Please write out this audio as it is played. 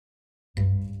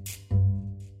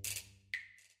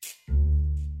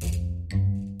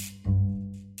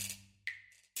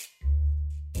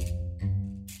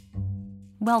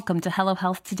Welcome to Hello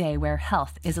Health Today, where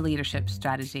health is a leadership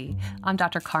strategy. I'm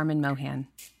Dr. Carmen Mohan.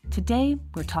 Today,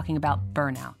 we're talking about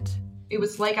burnout. It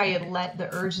was like I had let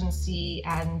the urgency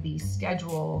and the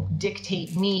schedule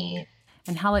dictate me.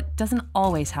 And how it doesn't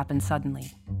always happen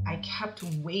suddenly. I kept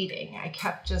waiting. I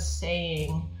kept just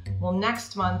saying, well,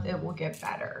 next month it will get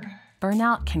better.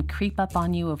 Burnout can creep up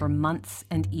on you over months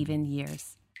and even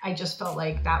years. I just felt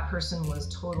like that person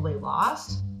was totally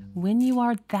lost. When you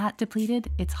are that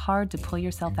depleted, it's hard to pull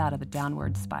yourself out of a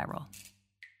downward spiral.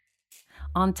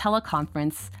 On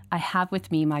teleconference, I have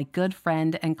with me my good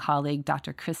friend and colleague,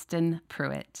 Dr. Kristen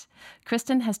Pruitt.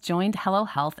 Kristen has joined Hello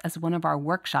Health as one of our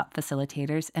workshop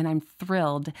facilitators, and I'm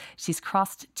thrilled she's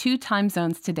crossed 2 time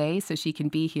zones today so she can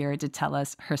be here to tell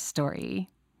us her story.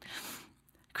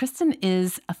 Kristen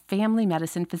is a family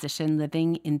medicine physician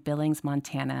living in Billings,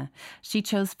 Montana. She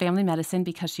chose family medicine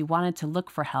because she wanted to look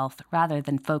for health rather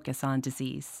than focus on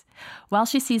disease. While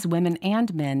she sees women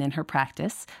and men in her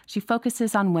practice, she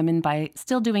focuses on women by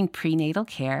still doing prenatal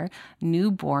care,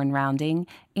 newborn rounding,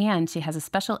 and she has a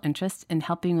special interest in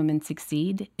helping women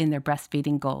succeed in their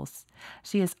breastfeeding goals.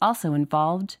 She is also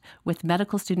involved with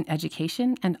medical student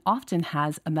education and often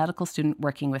has a medical student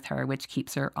working with her, which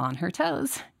keeps her on her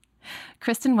toes.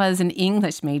 Kristen was an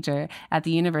English major at the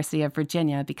University of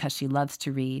Virginia because she loves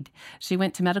to read. She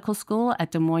went to medical school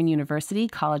at Des Moines University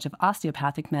College of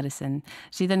Osteopathic Medicine.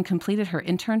 She then completed her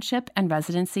internship and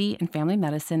residency in family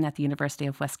medicine at the University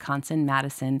of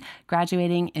Wisconsin-Madison,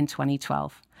 graduating in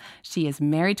 2012. She is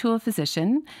married to a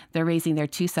physician. They're raising their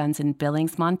 2 sons in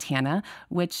Billings, Montana,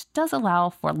 which does allow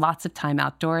for lots of time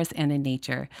outdoors and in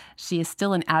nature. She is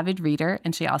still an avid reader,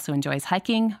 and she also enjoys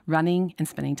hiking, running, and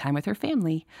spending time with her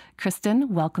family.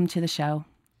 Kristen, welcome to the show.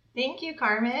 Thank you,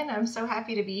 Carmen. I'm so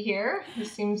happy to be here.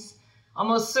 This seems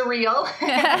almost surreal,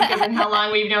 given how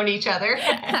long we've known each other.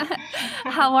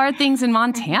 How are things in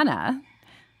Montana?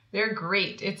 They're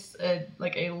great. It's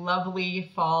like a lovely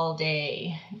fall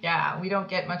day. Yeah, we don't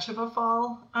get much of a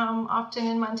fall often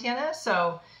in Montana,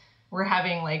 so we're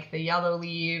having like the yellow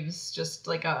leaves, just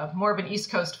like a more of an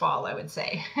East Coast fall, I would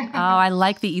say. Oh, I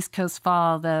like the East Coast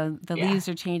fall. The leaves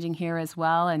are changing here as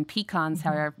well, and pecans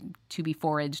are to be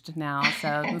foraged now,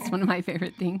 so that's one of my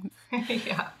favorite things.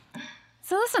 Yeah.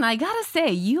 So listen, I gotta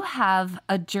say, you have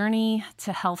a journey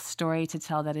to health story to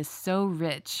tell that is so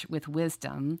rich with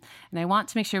wisdom, and I want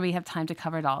to make sure we have time to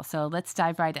cover it all. So let's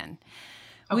dive right in.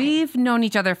 Okay. We've known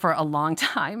each other for a long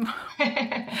time.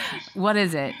 What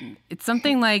is it? It's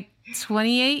something like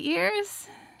 28 years?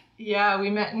 Yeah, we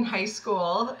met in high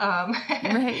school.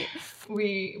 Right. For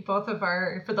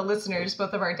the listeners,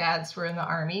 both of our dads were in the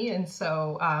Army, and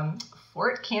so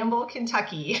Fort Campbell,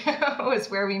 Kentucky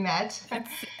was where we met.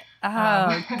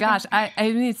 Oh, gosh. I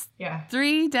mean, it's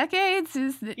 3 decades.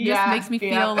 Just makes me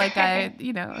feel like I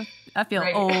feel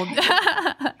old.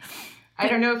 I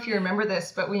don't know if you remember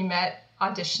this, but we met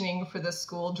auditioning for the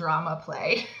school drama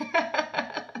play.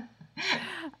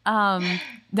 I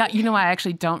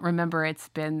actually don't remember it's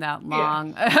been that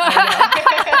long.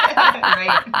 Yeah.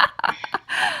 Right.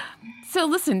 So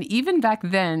listen, even back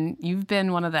then, you've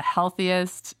been one of the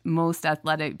healthiest, most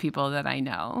athletic people that I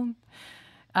know.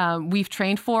 We've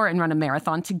trained for and run a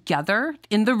marathon together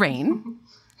in the rain,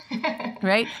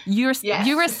 right? You're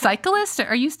a cyclist.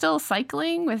 Are you still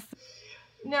cycling with?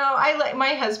 No,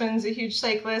 my husband's a huge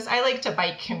cyclist. I like to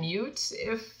bike commute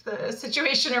if the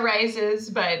situation arises,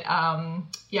 but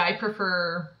I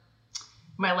prefer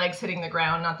my legs hitting the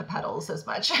ground, not the pedals as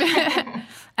much.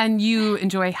 And you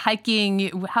enjoy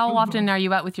hiking. How often are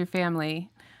you out with your family?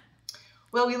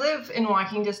 Well, we live in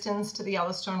walking distance to the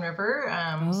Yellowstone River,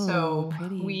 so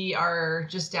pretty. We are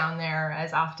just down there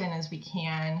as often as we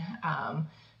can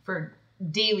for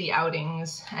daily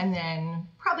outings, and then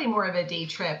probably more of a day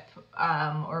trip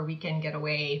or weekend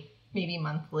getaway, maybe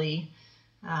monthly,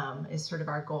 is sort of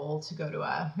our goal to go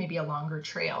to maybe a longer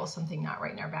trail, something not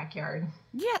right in our backyard.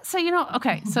 Yeah, so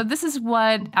so this is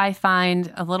what I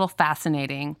find a little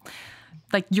fascinating.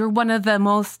 Like, you're one of the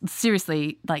most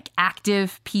seriously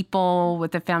active people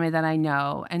with the family that I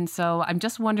know. And so I'm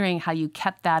just wondering how you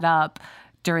kept that up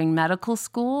during medical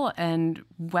school and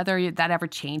whether that ever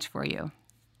changed for you.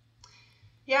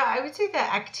 Yeah, I would say the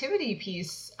activity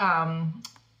piece, you're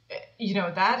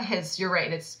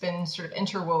right. It's been sort of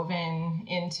interwoven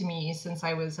into me since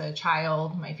I was a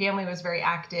child. My family was very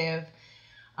active.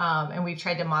 And we've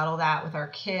tried to model that with our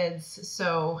kids.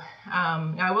 So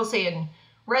now I will say in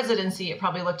residency, it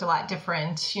probably looked a lot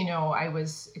different. I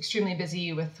was extremely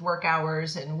busy with work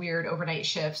hours and weird overnight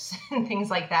shifts and things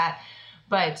like that.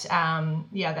 But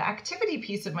the activity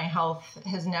piece of my health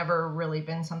has never really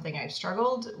been something I've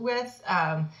struggled with.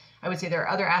 I would say there are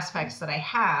other aspects that I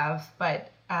have,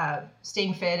 but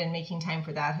staying fit and making time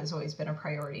for that has always been a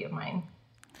priority of mine.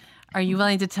 Are you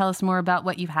willing to tell us more about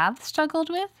what you have struggled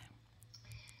with?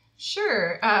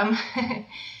 Sure.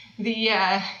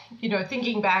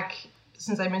 Thinking back,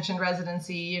 since I mentioned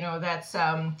residency, that's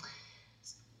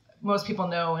most people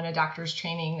know in a doctor's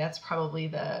training, that's probably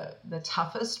the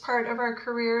toughest part of our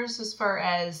careers as far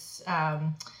as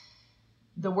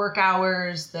the work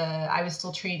hours. I was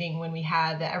still training when we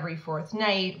had the every fourth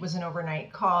night was an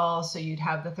overnight call. So you'd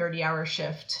have the 30-hour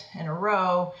shift in a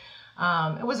row.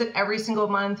 It wasn't every single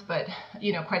month, but,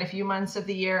 quite a few months of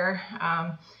the year.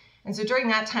 And so during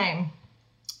that time,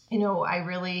 I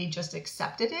really just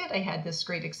accepted it. I had this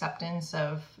great acceptance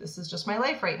of this is just my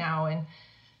life right now. And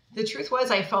the truth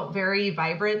was I felt very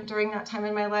vibrant during that time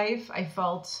in my life. I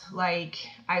felt like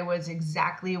I was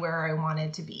exactly where I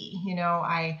wanted to be.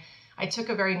 I took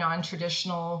a very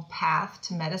non-traditional path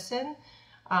to medicine.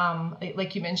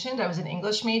 Like you mentioned, I was an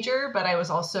English major, but I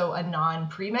was also a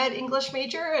non-pre-med English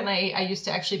major. And I used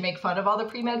to actually make fun of all the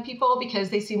pre-med people because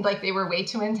they seemed like they were way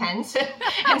too intense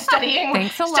and studying.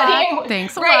 Thanks a lot.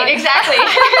 Right, exactly.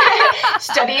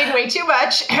 Studying way too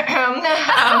much. And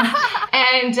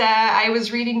I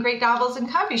was reading great novels in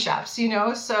coffee shops,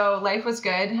 so life was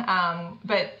good.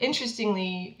 But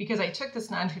interestingly, because I took this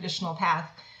non-traditional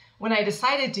path, when I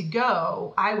decided to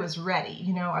go, I was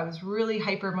ready. I was really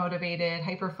hyper motivated,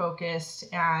 hyper focused.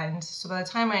 And so by the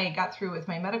time I got through with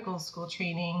my medical school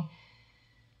training,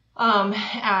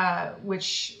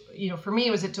 which, for me, it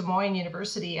was at Des Moines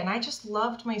University. And I just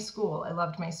loved my school. I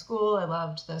loved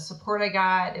the support I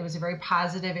got. It was a very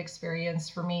positive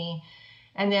experience for me.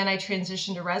 And then I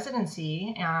transitioned to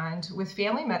residency. And with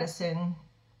family medicine,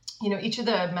 each of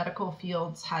the medical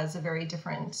fields has a very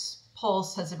different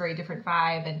pulse, has a very different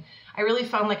vibe. And I really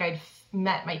found like I'd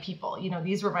met my people.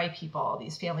 These were my people,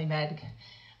 these family med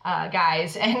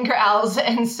guys and gals.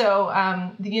 And so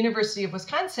the University of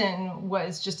Wisconsin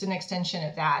was just an extension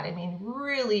of that. I mean,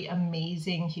 really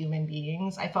amazing human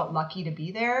beings. I felt lucky to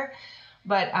be there,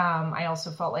 but I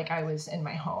also felt like I was in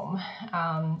my home.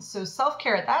 So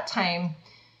self-care at that time,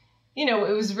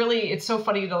 it's so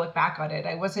funny to look back on it.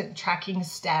 I wasn't tracking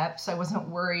steps. I wasn't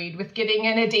worried with getting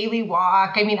in a daily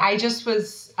walk. I mean, I just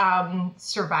was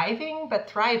surviving, but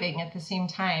thriving at the same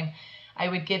time. I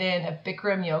would get in a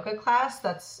Bikram yoga class.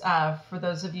 That's, for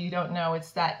those of you who don't know,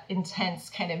 it's that intense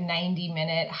kind of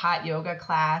 90-minute hot yoga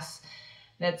class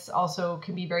that's also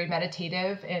can be very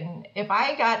meditative. And if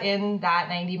I got in that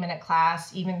 90-minute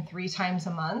class even 3 times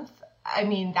a month, I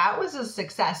mean, that was a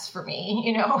success for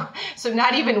me, so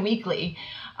not even weekly.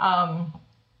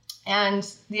 And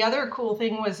the other cool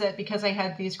thing was that because I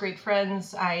had these great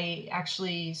friends, I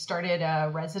actually started a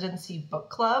residency book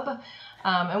club.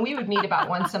 And we would meet about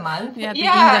once a month. Yeah,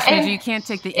 English major. You can't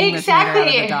take the English major out of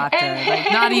the doctor.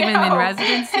 Not even in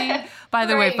residency. By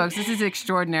the way, folks, this is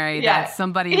extraordinary that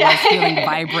somebody was feeling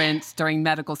vibrant during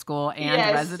medical school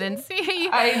and residency.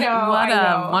 I know.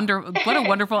 What a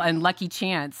wonderful and lucky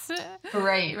chance.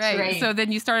 Right. So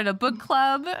then you started a book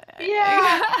club.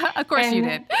 Yeah. Of course you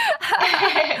did.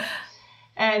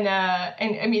 And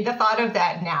I mean, the thought of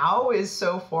that now is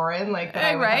so foreign, like that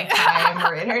I would have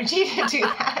time or energy to do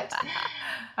that.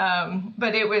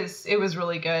 But it was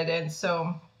really good. And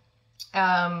so,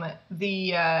 that's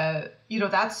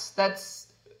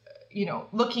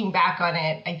looking back on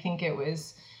it, I think it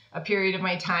was a period of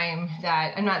my time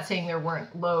that I'm not saying there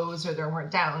weren't lows or there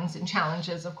weren't downs and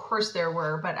challenges. Of course there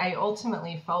were, but I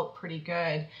ultimately felt pretty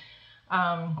good.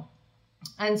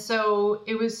 And so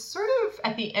it was sort of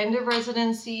at the end of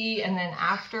residency and then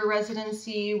after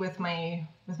residency with my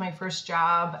first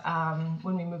job,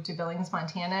 when we moved to Billings,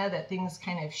 Montana, that things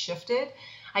kind of shifted.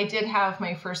 I did have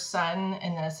my first son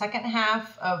in the second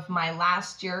half of my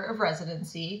last year of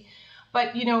residency.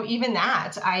 But, even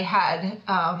that, I had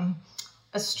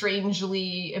a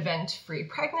strangely event-free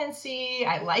pregnancy.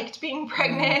 I liked being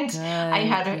pregnant. I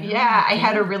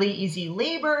had a really easy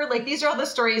labor. Like, these are all the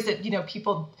stories that,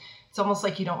 people... It's almost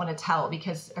like you don't want to tell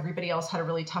because everybody else had a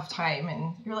really tough time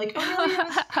and you're like, oh, really? It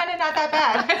was kind of not that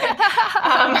bad.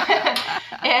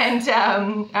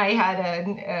 I had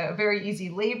a very easy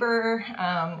labor.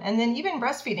 And then even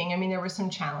breastfeeding, I mean, there were some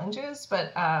challenges,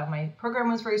 but my program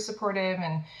was very supportive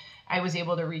and I was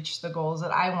able to reach the goals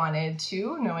that I wanted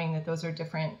to, knowing that those are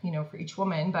different, for each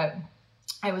woman. But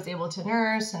I was able to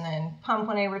nurse and then pump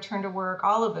when I returned to work,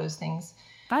 all of those things.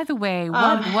 By the way,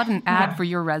 what an ad for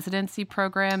your residency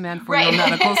program and for your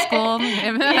medical school.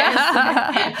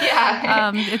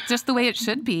 It's just the way it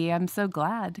should be. I'm so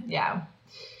glad. Yeah.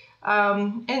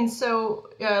 And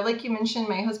so, like you mentioned,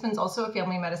 my husband's also a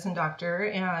family medicine doctor,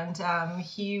 and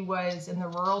he was in the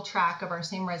rural track of our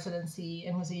same residency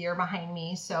and was a year behind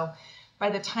me. So by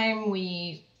the time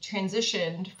we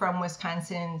transitioned from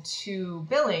Wisconsin to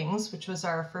Billings, which was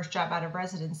our first job out of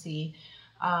residency,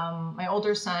 my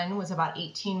older son was about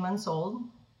 18 months old.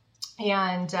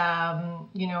 And,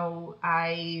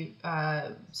 I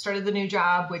started the new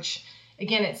job, which,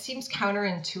 again, it seems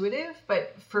counterintuitive,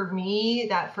 but for me,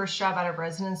 that first job out of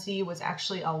residency was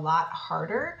actually a lot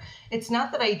harder. It's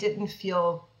not that I didn't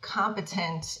feel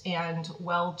competent and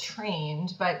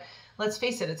well-trained, but let's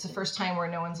face it, it's the first time where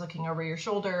no one's looking over your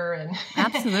shoulder. And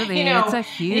absolutely. It's a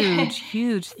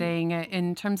huge thing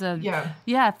in terms of,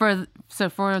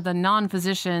 for the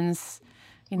non-physicians,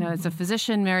 it's a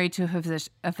physician married to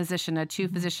a physician, a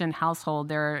two-physician household.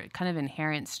 There are kind of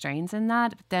inherent strains in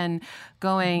that. But then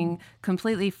going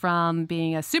completely from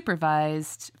being a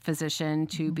supervised physician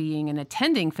to being an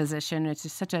attending physician, it's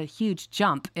just such a huge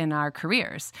jump in our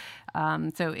careers.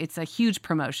 So it's a huge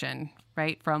promotion,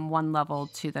 right, from one level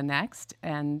to the next.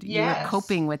 And you were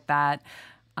coping with that.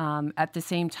 At the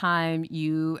same time,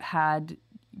 you had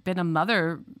been a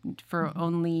mother for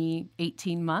only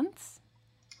 18 months.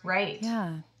 Right.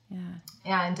 Yeah.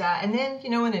 And then,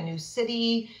 in a new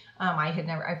city,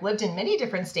 I've lived in many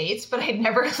different states, but I'd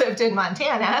never lived in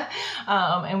Montana.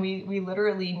 And we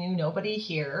literally knew nobody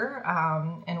here.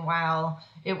 And while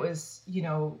it was,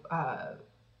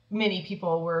 many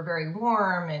people were very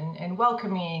warm and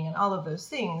welcoming and all of those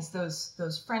things,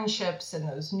 those friendships and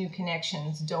those new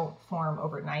connections don't form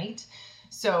overnight.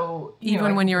 So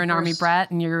even when you're an Army brat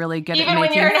and you're really good at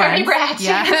making friends. Even when you're an Army brat.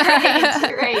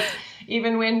 Yeah. right.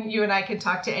 Even when you and I can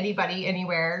talk to anybody,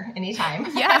 anywhere, anytime.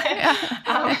 Yeah.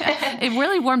 It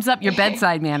really warms up your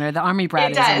bedside manner, the Army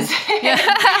brat. It does.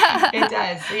 It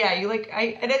does.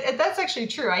 Yeah, that's actually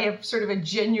true. I have sort of a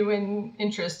genuine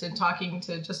interest in talking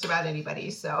to just about anybody.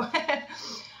 So,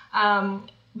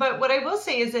 but what I will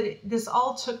say is that this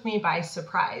all took me by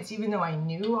surprise. Even though I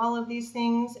knew all of these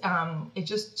things, it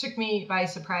just took me by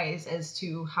surprise as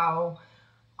to how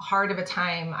hard of a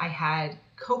time I had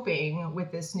coping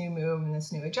with this new move and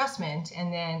this new adjustment.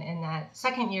 And then in that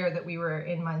second year that we were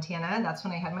in Montana, that's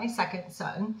when I had my second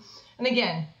son. And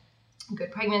again,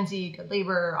 good pregnancy, good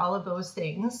labor, all of those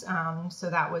things. So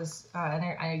that was, and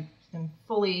I am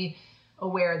fully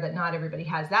aware that not everybody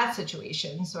has that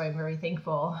situation. So I'm very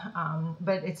thankful.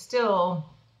 But it still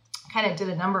kind of did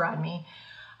a number on me.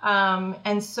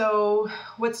 And so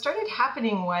what started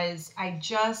happening was I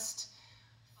just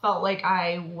felt like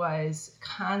I was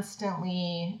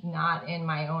constantly not in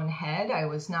my own head. I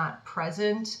was not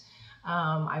present.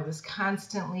 I was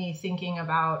constantly thinking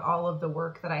about all of the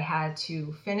work that I had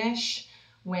to finish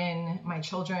when my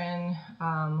children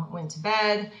went to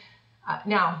bed.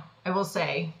 Now, I will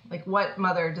say, like, what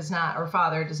mother does not, or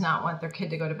father does not want their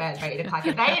kid to go to bed by 8 o'clock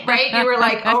at night, right? You were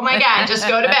like, oh my God, just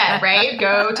go to bed, right?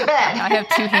 Go to bed. I have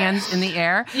two hands in the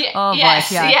air. Yes.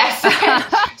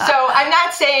 So I'm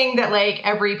not saying that like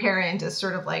every parent is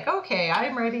sort of like, okay,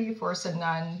 I'm ready for some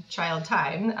non-child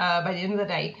time by the end of the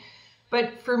night.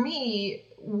 But for me,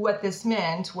 what this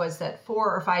meant was that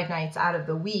 4 or 5 nights out of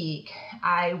the week,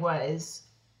 I was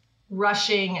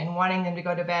rushing and wanting them to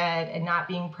go to bed and not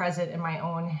being present in my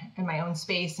own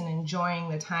space and enjoying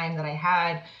the time that I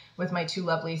had with my 2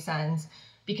 lovely sons,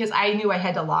 because I knew I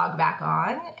had to log back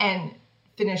on and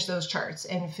finish those charts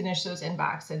and finish those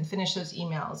inbox and finish those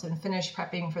emails and finish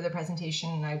prepping for the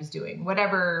presentation I was doing,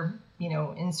 whatever,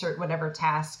 insert whatever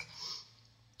task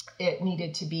it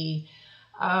needed to be.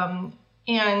 And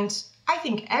I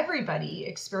think everybody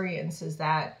experiences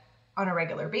that on a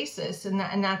regular basis, and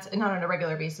that's not on a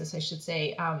regular basis, I should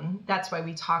say. That's why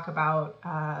we talk about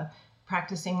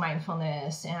practicing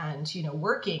mindfulness and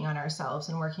working on ourselves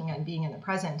and working on being in the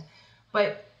present.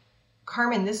 But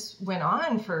Carmen, this went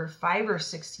on for 5 or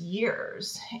 6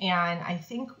 years, and I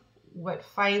think what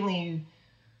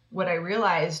I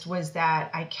realized was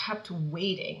that I kept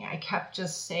waiting. I kept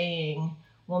just saying,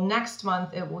 well, next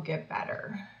month it will get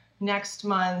better. Next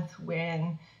month,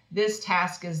 when this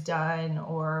task is done,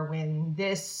 or when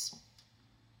this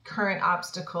current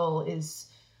obstacle is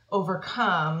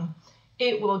overcome,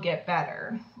 it will get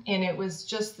better. And it was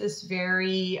just this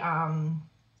very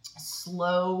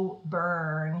slow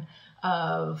burn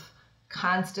of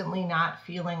constantly not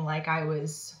feeling like I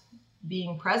was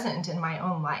being present in my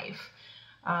own life.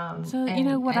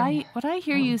 What I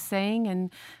hear you saying, and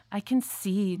I can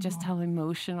see just how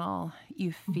emotional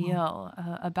you feel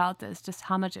about this, just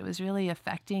how much it was really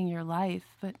affecting your life.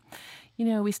 But,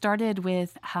 we started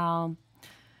with how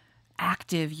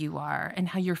active you are and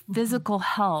how your physical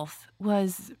health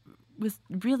was was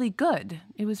really good.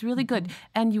 It was really good.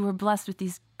 And you were blessed with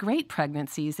these great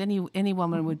pregnancies. Any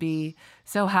woman would be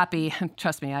so happy.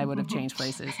 Trust me, I would have changed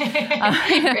places. But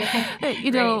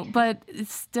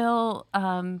it's still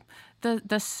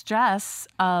the stress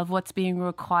of what's being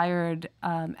required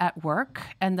at work,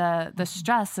 and the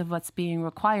stress of what's being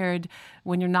required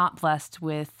when you're not blessed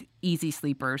with easy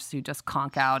sleepers who just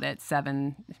conk out at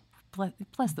 7.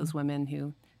 Bless those women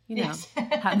who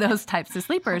have those types of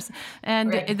sleepers,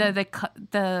 and it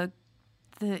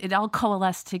all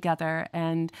coalesced together.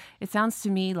 And it sounds to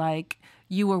me like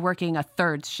you were working a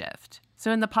third shift.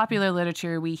 So in the popular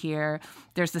literature, we hear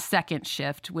there's the second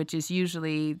shift, which is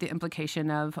usually the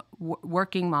implication of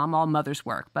working mom. All mothers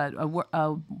work, but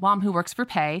a mom who works for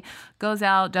pay goes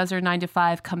out, does her 9 to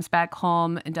 5, comes back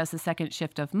home, and does the second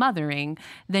shift of mothering.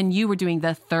 Then you were doing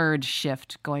the third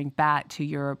shift, going back to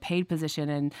your paid position,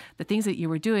 and the things that you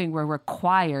were doing were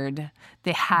required.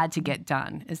 They had to get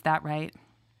done. Is that right?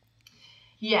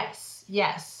 Yes.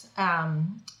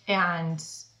 And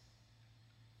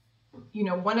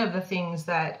one of the things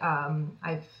that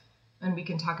and we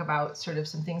can talk about sort of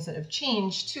some things that have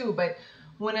changed too, but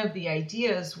one of the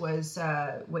ideas was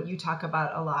what you talk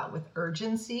about a lot with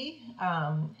urgency.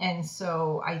 And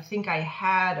so I think I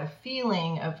had a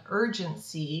feeling of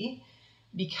urgency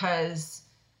because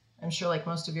I'm sure, like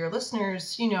most of your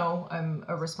listeners, I'm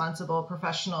a responsible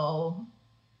professional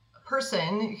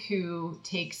person who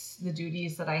takes the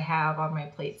duties that I have on my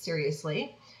plate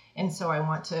seriously. And so I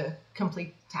want to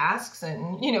complete tasks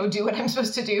and, do what I'm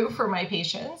supposed to do for my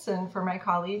patients and for my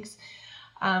colleagues.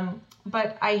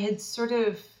 But I had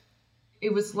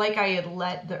it was like I had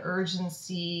let the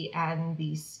urgency and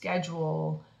the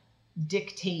schedule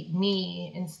dictate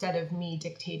me instead of me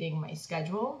dictating my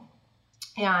schedule.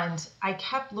 And I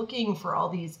kept looking for all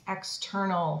these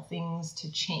external things to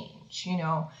change,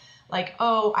 like,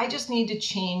 I just need to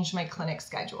change my clinic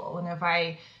schedule. And if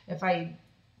I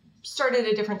start at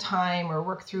a different time or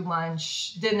work through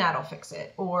lunch, then that'll fix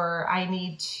it. Or I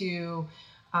need to,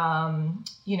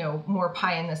 more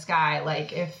pie in the sky.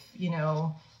 Like if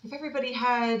everybody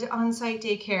had on-site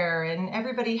daycare and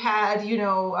everybody had,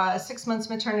 6 months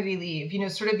maternity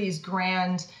leave, sort of these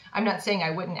grand, I'm not saying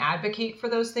I wouldn't advocate for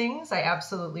those things. I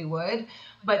absolutely would.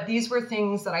 But these were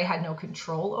things that I had no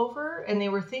control over, and they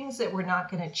were things that were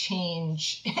not going to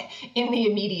change in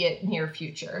the immediate near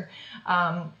future.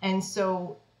 And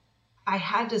so I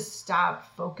had to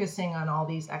stop focusing on all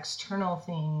these external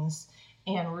things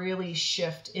and really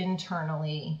shift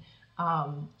internally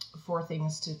for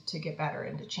things to get better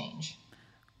and to change.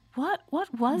 What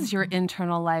was your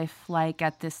internal life like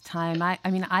at this time? I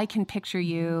mean, I can picture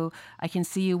you. I can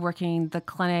see you working the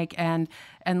clinic, and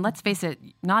let's face it,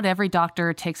 not every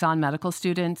doctor takes on medical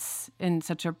students in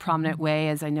such a prominent way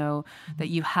as I know that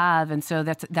you have, and so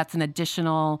that's an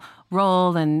additional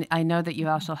role. And I know that you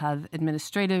also have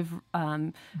administrative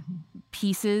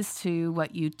pieces to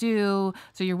what you do.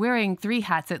 So you're wearing 3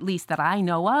 hats at least that I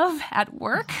know of at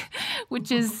work, which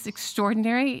is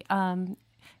extraordinary.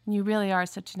 You really are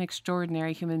such an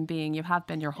extraordinary human being. You have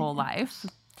been your whole life.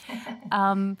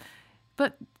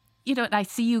 But, I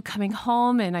see you coming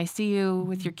home, and I see you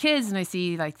with your kids, and I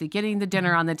see getting the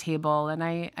dinner on the table. And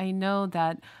I know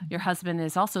that your husband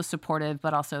is also supportive,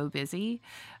 but also busy.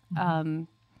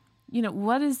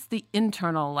 What is the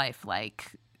internal life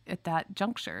like at that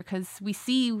juncture? Because we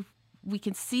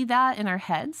can see that in our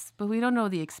heads, but we don't know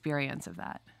the experience of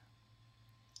that.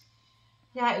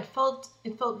 Yeah, it felt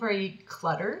very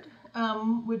cluttered,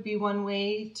 would be one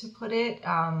way to put it.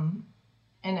 And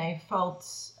I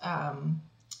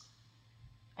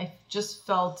just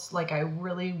felt like I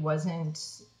really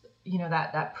wasn't,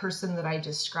 that person that I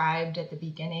described at the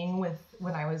beginning when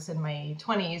I was in my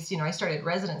 20s. I started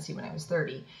residency when I was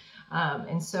 30.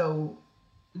 And so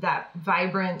that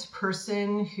vibrant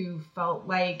person who felt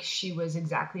like she was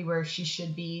exactly where she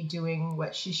should be doing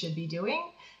what she should be doing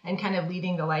and kind of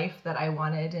leading the life that I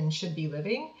wanted and should be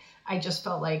living, I just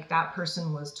felt like that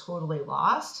person was totally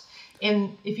lost.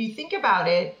 And if you think about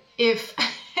it, if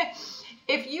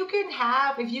you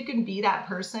can be that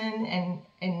person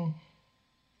and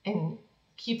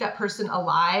keep that person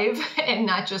alive and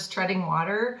not just treading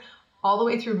water all the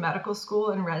way through medical school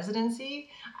and residency,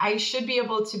 I should be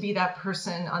able to be that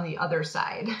person on the other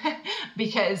side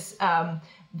because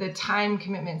the time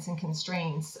commitments and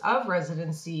constraints of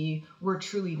residency were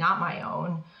truly not my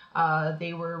own.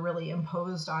 They were really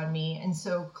imposed on me. And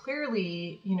so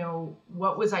clearly,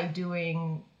 what was I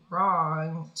doing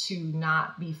wrong to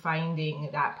not be finding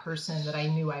that person that I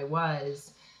knew I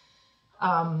was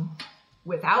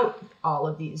without all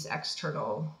of these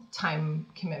external time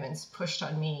commitments pushed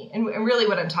on me? And really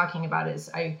what I'm talking about is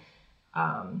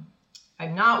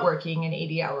I'm not working an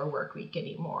 80-hour work week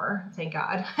anymore, thank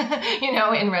God,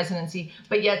 in residency.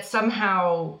 But yet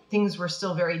somehow things were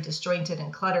still very disjointed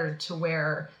and cluttered to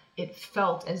where it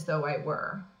felt as though I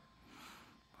were.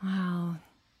 Wow.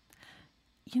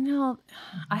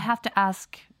 I have to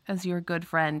ask, as your good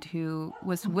friend who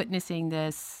was witnessing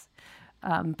this,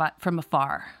 but from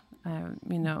afar,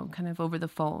 kind of over the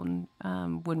phone,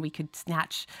 when we could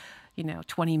snatch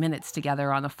 20 minutes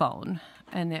together on the phone,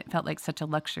 and it felt like such a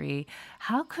luxury.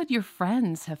 How could your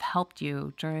friends have helped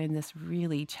you during this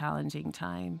really challenging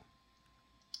time?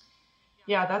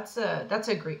 Yeah, that's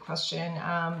a great question,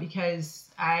 because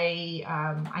I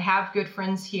have good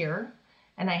friends here,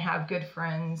 and I have good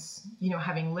friends,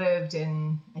 having lived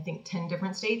in, I think, 10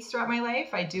 different states throughout my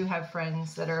life. I do have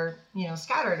friends that are,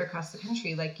 scattered across the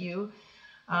country like you,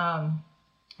 and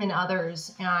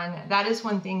others. And that is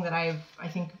one thing that I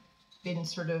think, been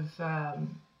sort of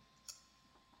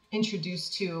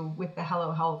introduced to with the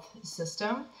Hello Health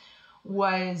system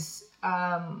was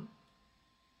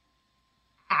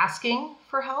asking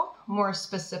for help more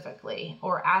specifically,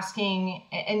 or asking,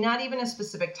 and not even a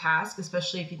specific task,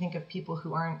 especially if you think of people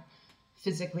who aren't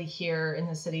physically here in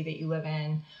the city that you live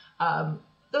in.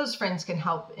 Those friends can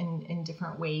help in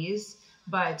different ways,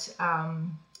 but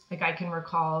like I can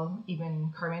recall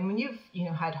even, Carmen, when you've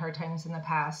had hard times in the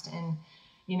past, and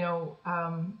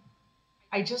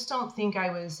I just don't think I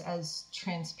was as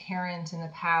transparent in the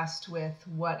past with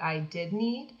what I did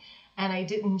need. And I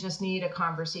didn't just need a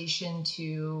conversation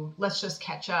to, let's just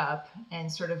catch up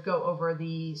and sort of go over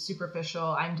the superficial,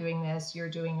 I'm doing this, you're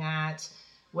doing that.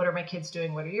 What are my kids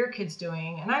doing? What are your kids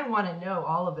doing? And I want to know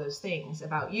all of those things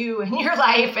about you and your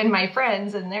life and my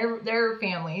friends and their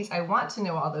families. I want to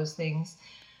know all those things.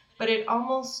 But it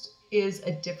almost is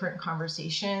a different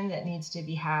conversation that needs to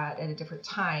be had at a different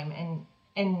time.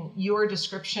 And your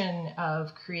description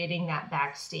of creating that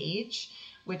backstage,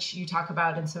 which you talk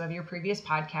about in some of your previous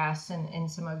podcasts and in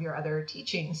some of your other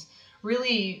teachings,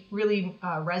 really, really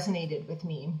resonated with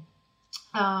me.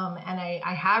 And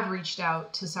I have reached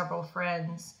out to several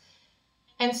friends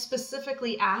and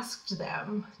specifically asked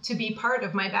them to be part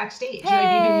of my backstage.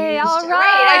 Hey,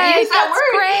 I've used that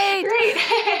word. Great.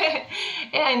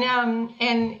 And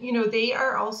they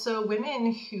are also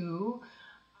women who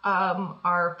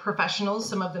are professionals,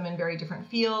 some of them in very different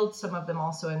fields, some of them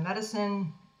also in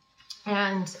medicine.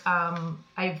 And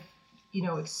I've,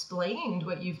 explained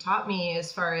what you've taught me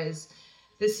as far as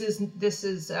this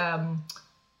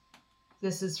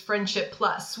is friendship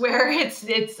plus, where it's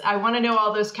I want to know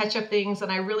all those catch-up things,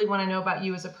 and I really want to know about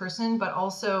you as a person, but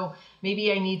also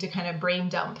maybe I need to kind of brain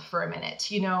dump for a minute,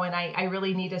 and I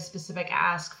really need a specific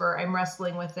ask for, I'm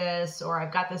wrestling with this, or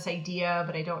I've got this idea,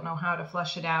 but I don't know how to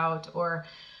flush it out, or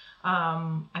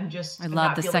I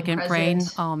love the second present. Brain.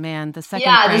 Oh man, the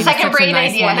second brain is such a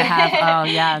nice idea. One to have. Oh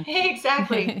yeah.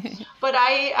 Exactly. But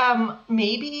I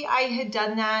maybe I had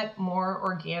done that more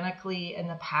organically in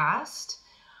the past.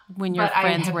 When your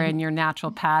friends were in your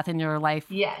natural path in your life,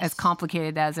 yes. As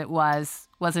complicated as it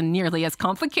wasn't nearly as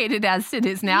complicated as it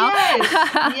is now.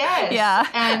 Yes. Yeah.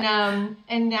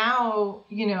 And now,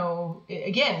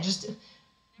 again, just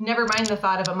never mind the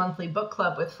thought of a monthly book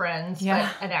club with friends,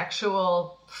 but an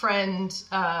actual friend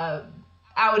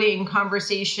outing,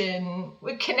 conversation,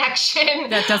 connection.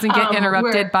 That doesn't get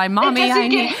interrupted by mommy.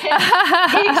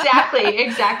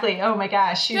 Exactly. Oh my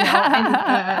gosh, and,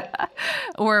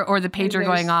 or the pager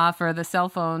going off, or the cell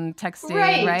phone texting,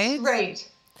 right? Right.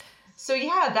 So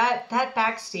that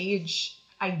backstage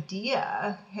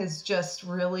idea has just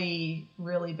really,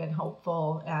 really been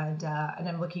helpful, and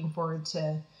I'm looking forward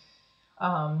to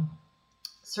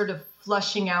sort of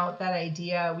flushing out that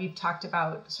idea. We've talked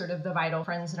about sort of the vital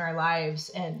friends in our lives,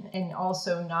 and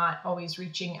also not always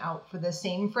reaching out for the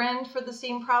same friend for the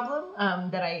same problem,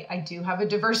 that I do have a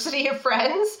diversity of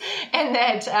friends, and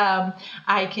that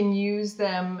I can use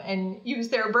them and use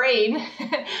their brain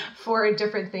for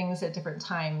different things at different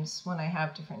times when I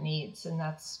have different needs. And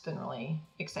that's been really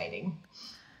exciting.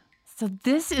 So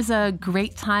this is a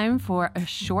great time for a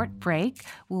short break.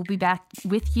 We'll be back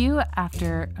with you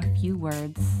after a few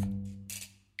words.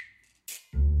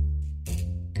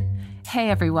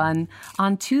 Hey everyone.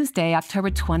 On Tuesday,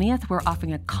 October 20th, we're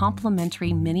offering a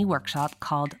complimentary mini workshop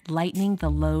called Lightening the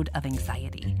Load of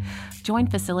Anxiety. Join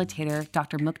facilitator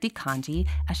Dr. Mukti Kanji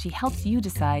as she helps you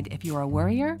decide if you're a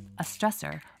worrier, a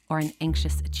stressor, or an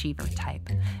anxious achiever type,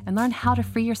 and learn how to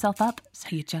free yourself up so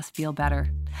you just feel better.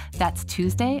 That's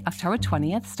Tuesday, October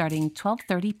 20th, starting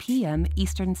 12:30 p.m.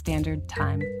 Eastern Standard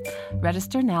Time.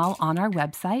 Register now on our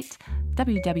website,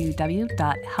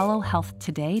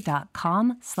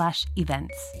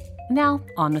 www.hellohealthtoday.com/events. Now,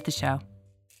 on with the show.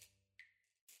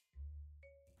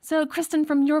 So, Kristen,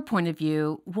 from your point of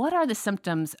view, what are the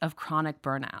symptoms of chronic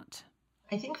burnout?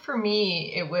 I think for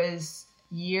me, it was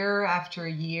year after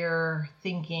year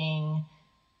thinking,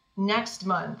 next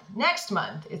month,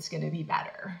 it's going to be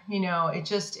better.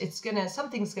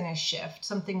 Something's going to shift,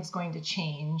 something's going to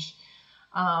change.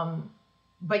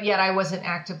 But yet I wasn't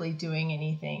actively doing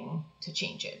anything to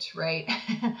change it, right?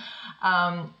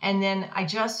 And then I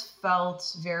just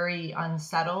felt very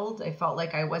unsettled. I felt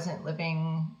like I wasn't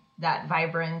living that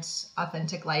vibrant,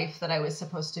 authentic life that I was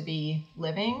supposed to be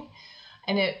living.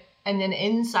 And then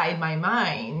inside my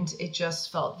mind, it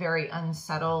just felt very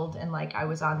unsettled and like I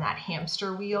was on that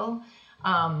hamster wheel.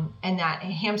 And that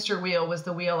hamster wheel was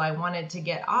the wheel I wanted to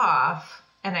get off.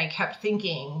 And I kept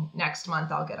thinking, next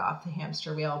month I'll get off the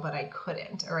hamster wheel, but I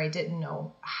couldn't, or I didn't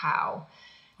know how.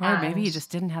 Or maybe you just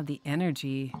didn't have the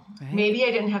energy, right? Maybe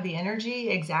I didn't have the energy,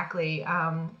 exactly.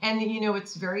 And,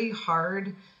 it's very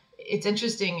hard. It's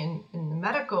interesting in the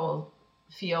medical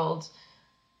field,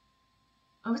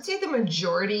 I would say the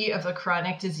majority of the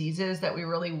chronic diseases that we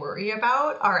really worry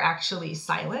about are actually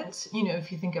silent.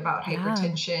 If you think about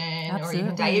hypertension or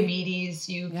even diabetes,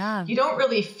 you don't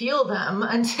really feel them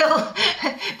until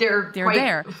they're quite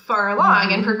there, far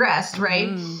along and progressed, right?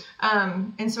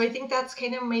 And so I think that's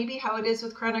kind of maybe how it is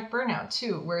with chronic burnout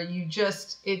too, where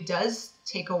it does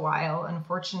take a while,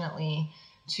 unfortunately,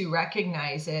 to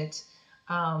recognize it,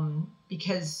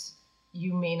 because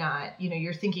you may not,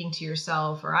 you're thinking to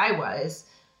yourself, or I was,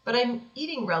 but I'm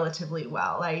eating relatively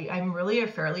well. I'm really a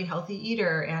fairly healthy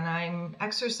eater, and I'm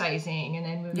exercising and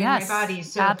I'm moving my body.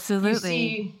 So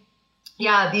absolutely. You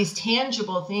see, these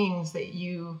tangible things that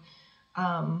you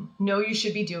know you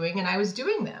should be doing, and I was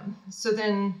doing them. So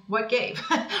then what gave?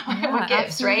 What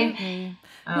gives, absolutely.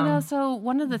 Right? So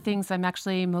one of the things I'm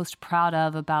actually most proud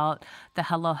of about the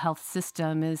Hello Health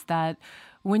system is that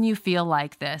when you feel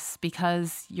like this,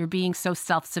 because you're being so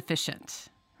self-sufficient,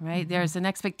 right? Mm-hmm. There's an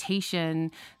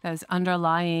expectation that's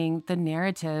underlying the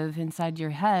narrative inside your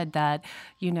head that,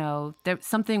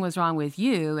 something was wrong with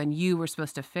you and you were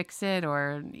supposed to fix it,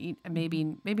 or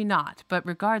maybe not. But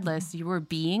regardless, you were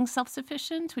being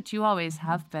self-sufficient, which you always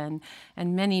have been.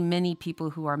 And many, many people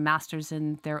who are masters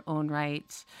in their own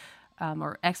right,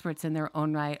 or experts in their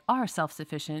own right, are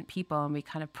self-sufficient people, and we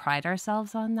kind of pride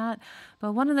ourselves on that.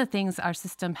 But one of the things our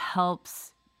system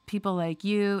helps people like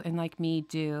you and like me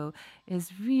do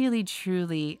is really,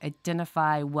 truly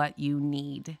identify what you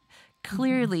need.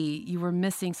 Clearly, you were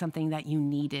missing something that you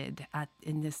needed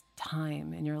in this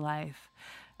time in your life,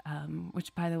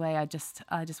 which, by the way, I just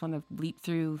want to leap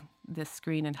through this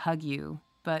screen and hug you.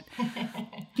 But,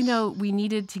 we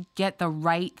needed to get the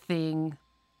right thing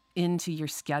into your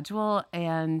schedule,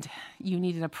 and you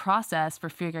needed a process for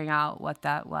figuring out what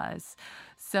that was.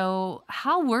 So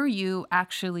how were you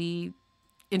actually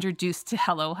introduced to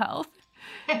Hello Health?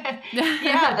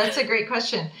 Yeah, that's a great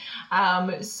question.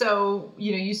 So,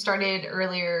 you started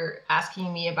earlier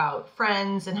asking me about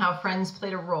friends and how friends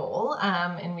played a role.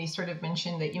 And we sort of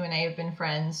mentioned that you and I have been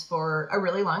friends for a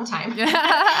really long time.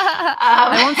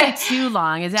 I won't say too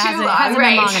long. It hasn't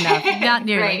been long enough. Not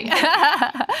nearly.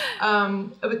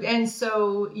 And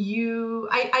so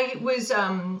I was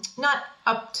not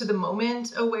up to the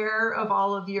moment aware of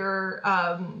all of your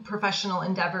professional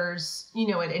endeavors,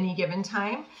 at any given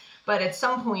time. But at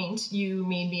some point, you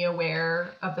made me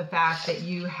aware of the fact that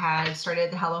you had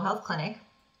started the Hello Health Clinic,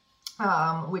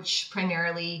 which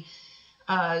primarily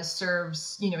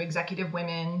serves, executive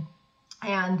women.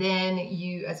 And then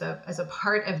you, as a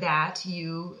part of that,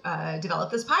 you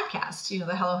developed this podcast,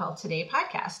 the Hello Health Today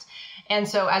podcast. And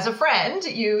so as a friend,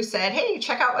 you said, hey,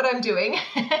 check out what I'm doing.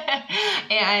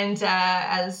 And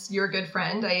as your good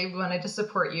friend, I wanted to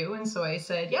support you. And so I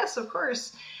said, yes, of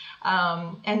course.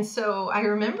 And so I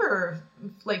remember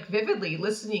vividly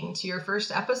listening to your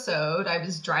first episode. I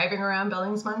was driving around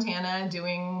Billings, Montana,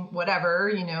 doing whatever,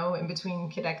 in between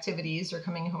kid activities or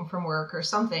coming home from work or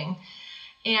something.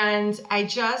 And I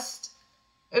just,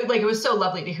 it was so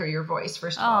lovely to hear your voice,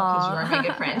 first of all, because you are my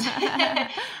good friend.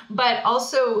 But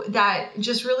also that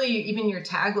just really, even your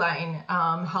tagline,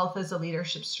 health as a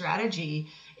leadership strategy,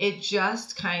 it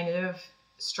just kind of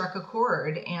struck a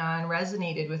chord and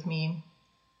resonated with me.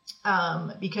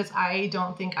 Because I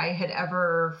don't think I had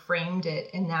ever framed it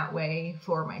in that way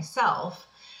for myself.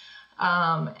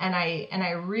 And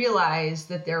I realized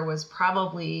that there was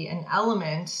probably an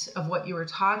element of what you were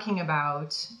talking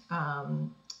about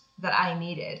that I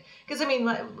needed. Because,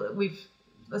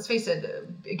 let's face it,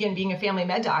 again, being a family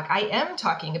med doc, I am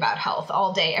talking about health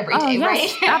all day, every day, yes,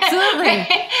 right? Absolutely.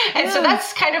 And so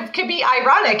that's could be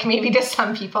ironic maybe to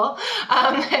some people.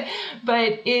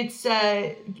 But it's...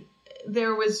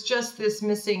 there was just this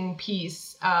missing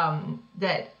piece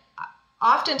that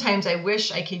oftentimes I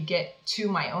wish I could get to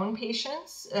my own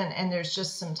patients, and there's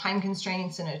just some time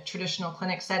constraints in a traditional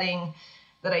clinic setting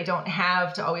that I don't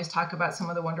have to always talk about some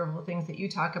of the wonderful things that you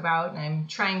talk about. And I'm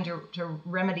trying to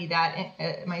remedy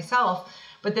that myself.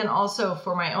 But then also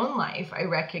for my own life, I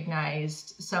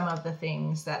recognized some of the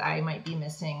things that I might be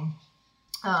missing.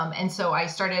 And so I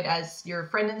started as your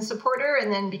friend and supporter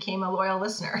and then became a loyal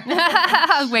listener.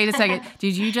 Wait a second.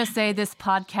 Did you just say this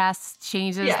podcast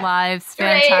changes lives?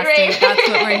 Right, Fantastic. right. That's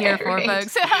what we're here for, Right.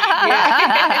 folks.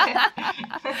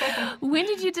 When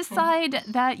did you decide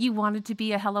that you wanted to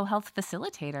be a Hello Health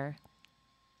facilitator?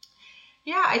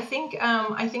 Yeah, I think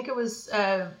it was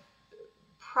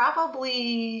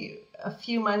probably a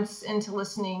few months into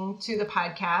listening to the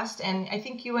podcast, and I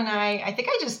think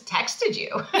I just texted you.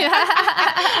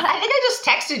 I think I just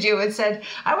texted you and said,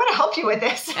 I want to help you with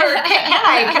this, or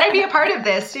can I be a part of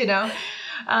this,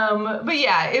 but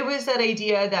yeah, it was that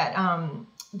idea that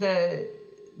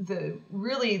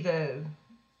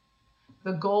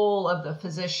the goal of the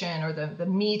physician, or the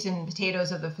meat and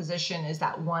potatoes of the physician, is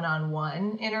that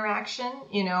one-on-one interaction,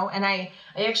 and I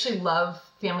actually love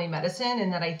family medicine, in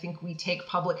that I think we take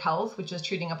public health, which is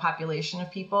treating a population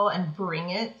of people, and bring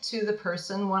it to the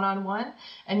person one-on-one.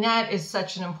 And that is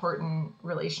such an important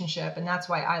relationship. And that's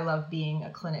why I love being a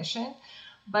clinician.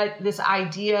 But this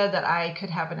idea that I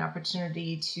could have an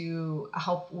opportunity to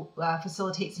help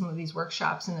facilitate some of these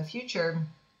workshops in the future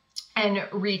and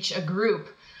reach a group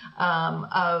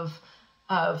of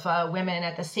women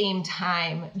at the same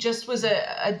time just was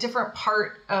a different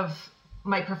part of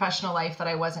my professional life that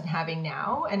I wasn't having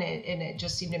now. And it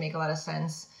just seemed to make a lot of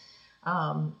sense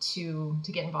to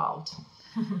get involved.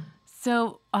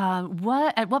 So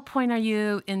at what point are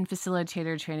you in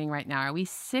facilitator training right now? Are we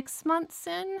 6 months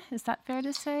in? Is that fair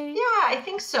to say? Yeah, I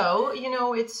think so.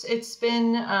 It's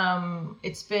been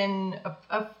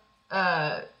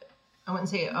I wouldn't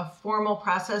say a formal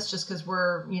process, just because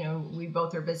we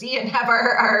both are busy and have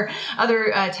our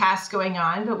other tasks going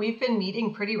on, but we've been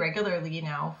meeting pretty regularly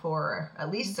now for at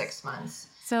least 6 months.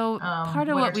 So part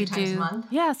of what we do,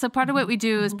 part of what we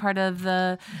do as part of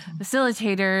the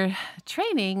facilitator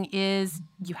training is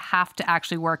you have to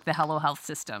actually work the Hello Health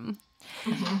system.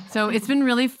 So it's been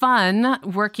really fun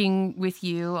working with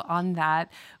you on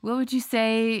that. What would you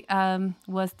say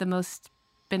was the most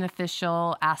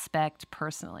beneficial aspect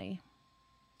personally?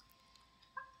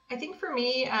 I think for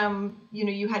me,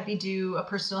 you had me do a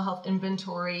personal health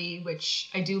inventory, which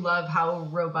I do love how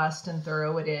robust and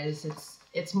thorough it is.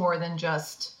 It's more than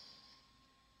just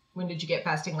when did you get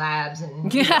fasting labs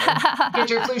and get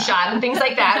your flu shot and things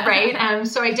like that, right?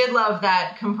 So I did love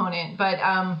that component, but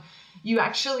you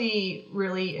actually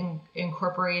really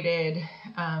incorporated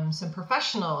some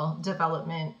professional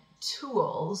development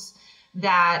tools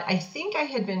that I think I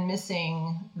had been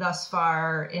missing thus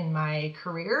far in my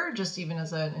career, just even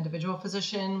as an individual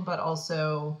physician, but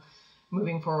also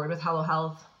moving forward with Hello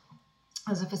Health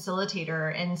as a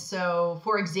facilitator. And so,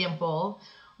 for example,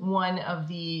 one of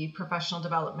the professional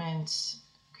development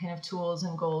kind of tools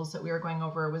and goals that we were going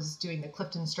over was doing the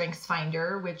Clifton Strengths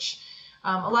Finder, which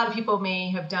a lot of people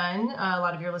may have done. A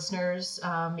lot of your listeners,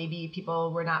 maybe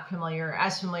people were not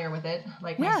as familiar with it,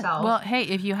 like myself. Well, hey,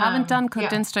 if you haven't done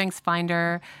Clifton Strengths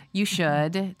Finder, you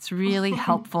should. It's really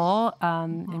helpful,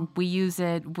 and we use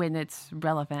it when it's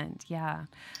relevant. Yeah.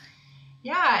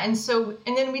 Yeah, and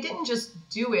then we didn't just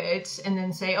do it and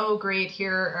then say, oh, great,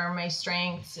 here are my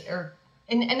strengths,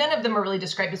 and none of them are really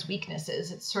described as weaknesses.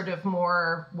 It's sort of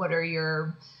more, what are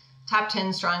your top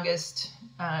 10 strongest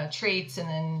traits, and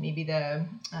then maybe the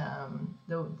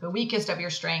weakest of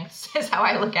your strengths is how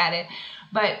I look at it.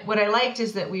 But what I liked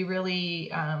is that we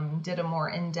really did a more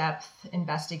in-depth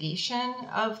investigation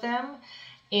of them,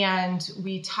 and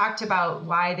we talked about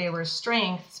why they were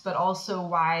strengths, but also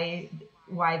why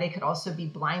they could also be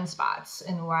blind spots,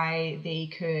 and why they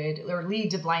could lead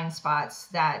to blind spots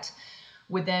that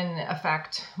would then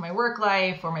affect my work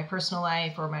life or my personal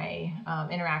life or my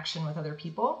interaction with other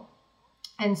people.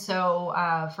 And so,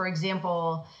 for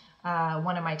example,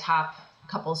 one of my top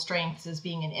couple strengths is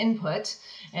being an input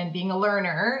and being a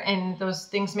learner. And those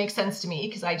things make sense to me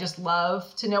because I just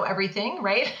love to know everything,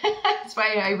 right? That's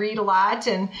why I read a lot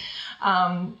and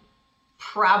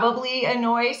probably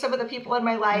annoy some of the people in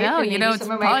my life. No, it's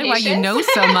some of probably my why you know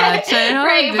so much.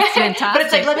 Right? It's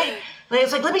fantastic. But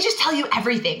it's like, let me just tell you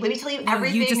everything. Let me tell you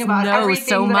everything you just about know everything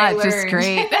so that much. I learned. It's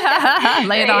great.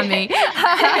 Lay it on me.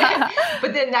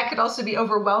 But then that could also be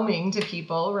overwhelming to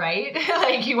people, right?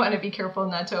 Like you want to be careful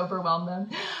not to overwhelm them.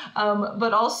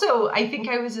 But also, I think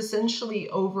I was essentially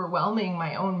overwhelming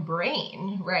my own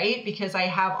brain, right? Because I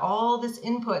have all this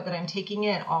input that I'm taking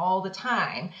in all the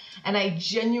time, and I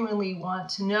genuinely want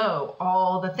to know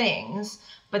all the things.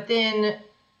 But then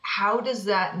how does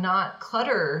that not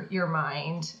clutter your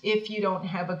mind if you don't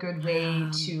have a good way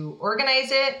to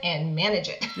organize it and manage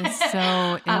it? It's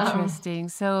so interesting.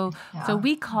 So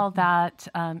we call that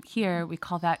here, we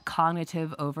call that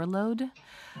cognitive overload.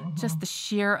 Just the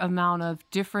sheer amount of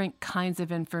different kinds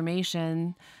of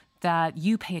information that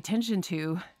you pay attention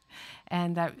to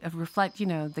and that reflect,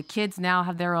 the kids now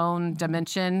have their own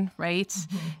dimension, right?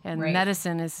 And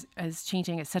medicine is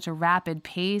changing at such a rapid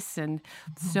pace and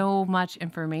so much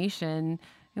information.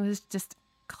 It was just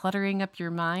cluttering up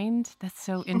your mind. That's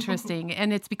so interesting.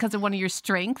 And it's because of one of your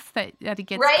strengths that it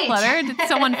gets cluttered. It's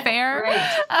so unfair.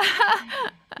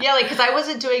 Yeah, because I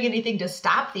wasn't doing anything to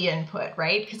stop the input,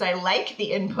 right? Because I like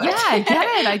the input. Yeah, I get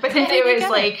it. But then it was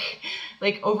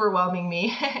like overwhelming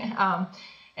me.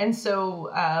 And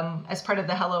so as part of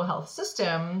the Hello Health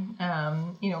system,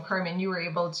 Carmen, you were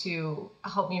able to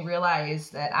help me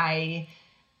realize that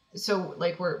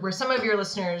where some of your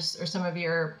listeners or some of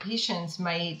your patients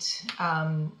might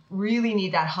really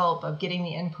need that help of getting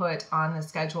the input on the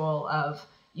schedule of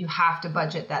you have to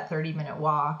budget that 30-minute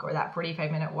walk or that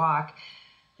 45-minute walk.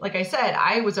 Like I said,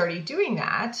 I was already doing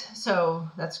that, so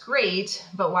that's great.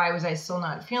 But why was I still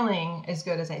not feeling as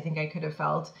good as I think I could have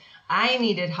felt? I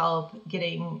needed help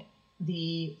getting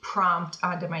the prompt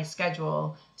onto my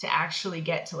schedule to actually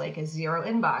get to like a 0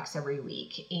 inbox every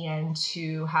week and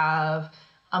to have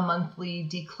a monthly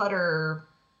declutter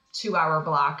 2-hour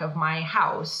block of my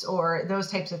house or those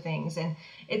types of things. And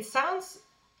it sounds,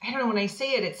 I don't know, when I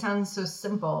say it, it sounds so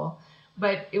simple,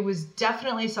 but it was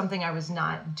definitely something I was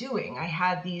not doing. I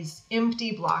had these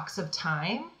empty blocks of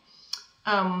time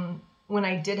when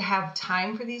I did have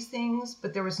time for these things,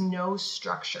 but there was no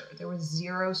structure. There was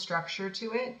 0 structure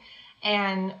to it.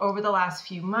 And over the last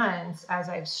few months, as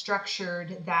I've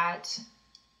structured that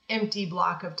empty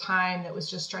block of time that was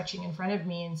just stretching in front of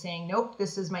me and saying, nope,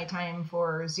 this is my time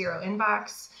for 0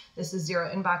 inbox. This is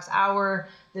 0 inbox hour.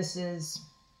 This is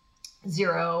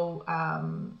 0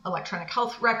 electronic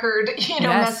health record,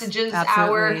 messages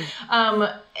absolutely.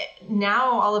 hour.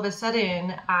 Now, all of a sudden,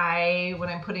 when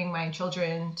I'm putting my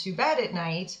children to bed at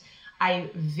night,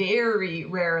 I very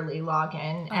rarely log in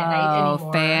at night anymore.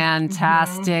 Oh,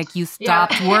 fantastic. You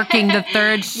stopped working the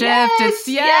third shift.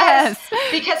 Yes.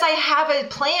 Because I have a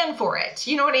plan for it.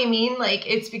 You know what I mean? Like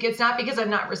it's not because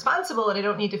I'm not responsible and I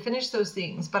don't need to finish those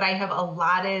things, but I have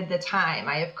allotted the time.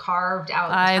 I have carved out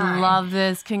the time. I love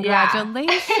this.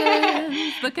 Congratulations.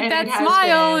 Yeah. Look at that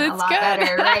smile. It's good.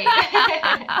 Better,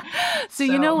 right? So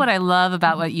you know what I love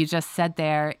about what you just said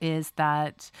there is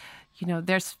that,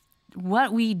 there's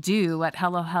what we do at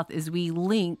Hello Health is we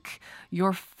link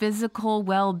your physical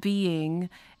well-being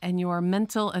and your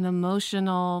mental and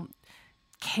emotional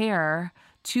care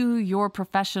to your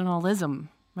professionalism,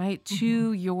 right?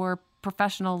 To your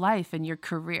professional life and your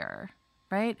career,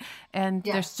 right? And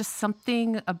there's just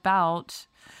something about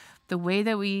the way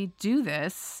that we do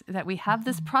this, that we have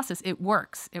this process. It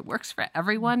works. It works for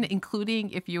everyone,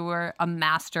 including if you're a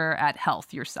master at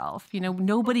health yourself.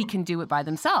 Nobody can do it by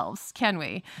themselves, can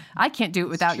we? I can't do it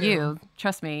without you.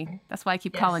 Trust me. That's why I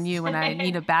keep calling you when I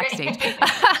need a backstage.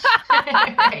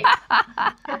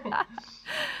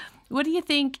 What do you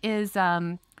think is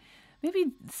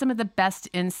maybe some of the best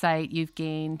insight you've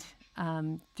gained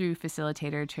through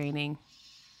facilitator training?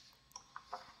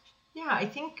 Yeah, I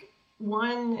think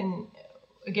one, and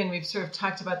again, we've sort of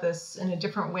talked about this in a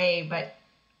different way, but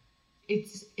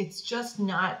it's just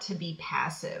not to be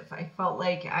passive. I felt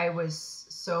like I was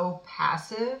so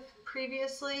passive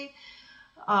previously.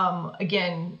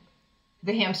 Again,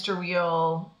 the hamster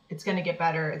wheel, it's going to get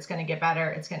better. It's going to get better.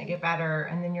 It's going to get better.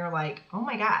 And then you're like, oh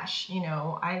my gosh,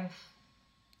 I've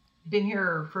been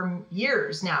here for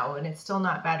years now and it's still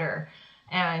not better.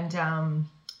 And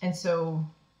so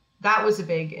that was a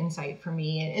big insight for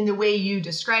me. And the way you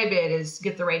describe it is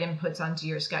get the right inputs onto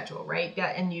your schedule, right?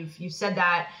 And you've said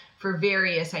that for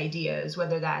various ideas,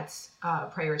 whether that's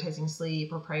prioritizing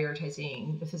sleep or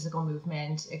prioritizing the physical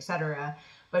movement, et cetera.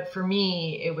 But for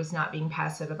me, it was not being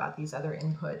passive about these other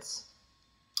inputs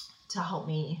to help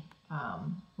me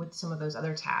with some of those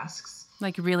other tasks.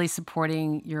 Like really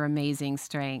supporting your amazing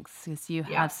strengths, because you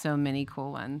have so many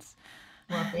cool ones.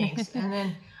 Well, thanks. And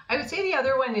then I would say the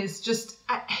other one is just,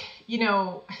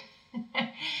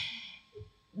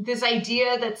 this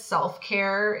idea that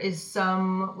self-care is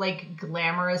some like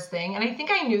glamorous thing. And I think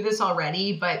I knew this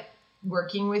already, but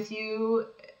working with you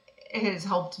has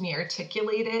helped me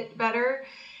articulate it better.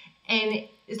 And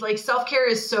is like self-care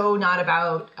is so not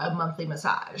about a monthly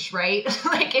massage, right?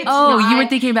 Like it's you were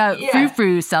thinking about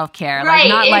frou-frou self-care, right?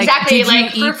 Like not exactly.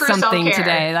 like did you eat something self-care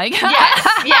today? Like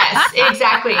yes,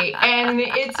 exactly. And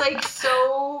it's like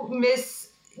so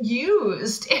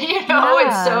misused,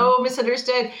 it's so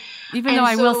misunderstood. Even though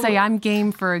I will say I'm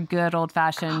game for a good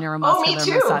old-fashioned neuromuscular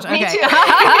massage. Me Okay. too.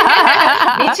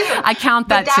 Me too. I count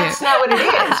that too. But that's not what it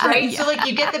is, right? So like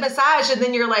you get the massage and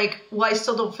then you're like, well, I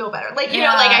still don't feel better. Like,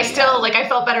 I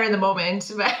felt better in the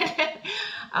moment. But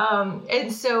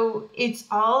and so it's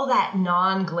all that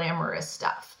non-glamorous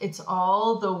stuff. It's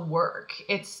all the work.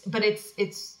 It's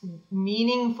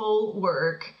meaningful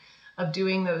work of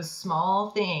doing those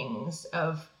small things,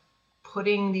 of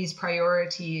putting these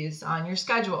priorities on your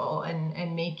schedule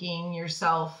and making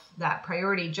yourself that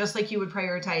priority, just like you would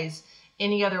prioritize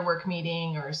any other work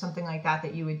meeting or something like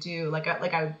that you would do. Like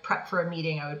I would prep for a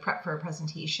meeting, I would prep for a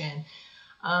presentation.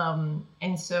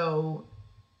 And so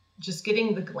just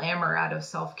getting the glamour out of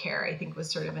self-care, I think, was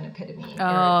sort of an epitome.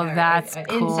 That's an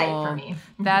cool. insight for me.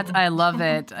 I love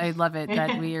it. I love it.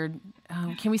 That weird.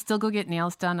 Can we still go get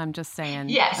nails done? I'm just saying.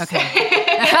 Yes. Okay.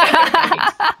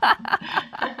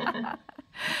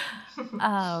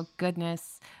 Oh,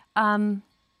 goodness. One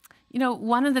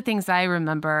of the things I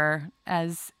remember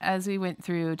as we went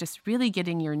through just really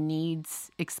getting your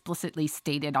needs explicitly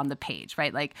stated on the page,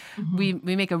 right? Like we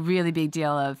make a really big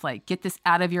deal of like, get this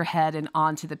out of your head and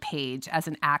onto the page as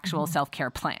an actual self-care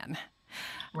plan.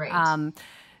 Right.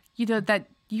 That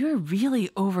you're really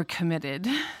overcommitted.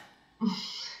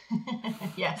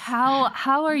 Yes.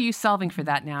 How are you solving for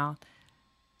that now?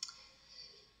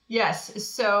 Yes.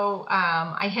 So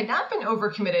I had not been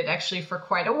overcommitted actually for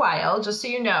quite a while. Just so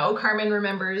you know, Carmen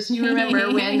remembers. You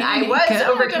remember when I was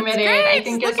overcommitted? I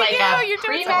think as like a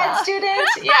pre-med student.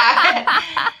 Yeah.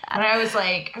 And I was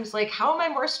like, how am I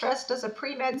more stressed as a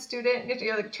pre-med student?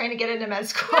 You're like trying to get into med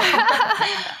school.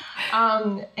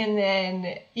 And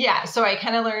then so I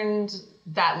kind of learned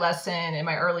that lesson in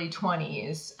my early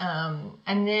 20s.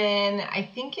 And then I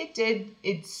think it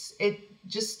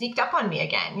just sneaked up on me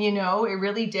again. It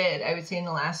really did. I would say in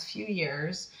the last few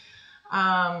years.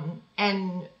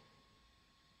 And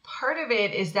part of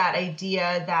it is that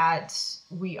idea that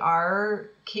we are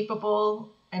capable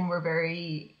and we're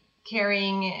very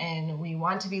caring and we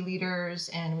want to be leaders,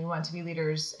 and we want to be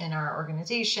leaders in our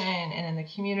organization and in the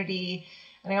community.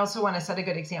 And I also want to set a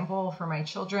good example for my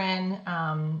children,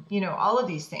 all of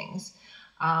these things.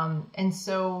 And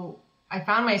so I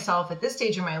found myself at this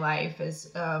stage of my life as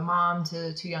a mom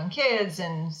to 2 young kids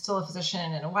and still a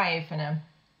physician and a wife and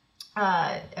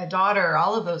a daughter,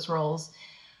 all of those roles.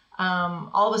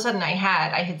 All of a sudden I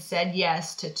had said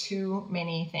yes to too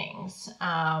many things.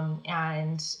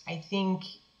 And I think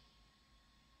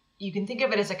you can think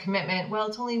of it as a commitment. Well,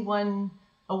 it's only a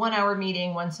 1-hour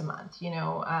meeting once a month,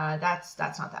 that's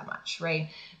not that much, right?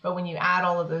 But when you add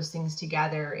all of those things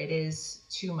together, it is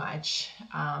too much.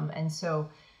 And so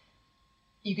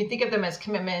you can think of them as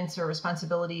commitments or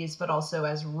responsibilities, but also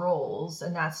as roles.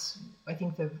 And that's, I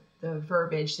think, the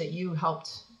verbiage that you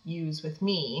helped use with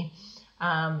me.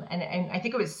 And I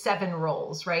think it was 7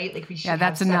 roles, right? Like we should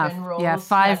that's have 7 enough. roles. Yeah,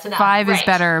 5 is right.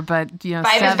 better, but 5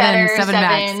 is better, 7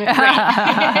 max.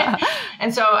 Right.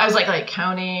 And so I was like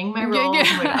counting my roles.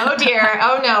 Like, oh dear,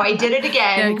 oh no, I did it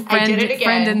again. I did it again.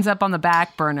 Friend ends up on the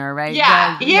back burner, right?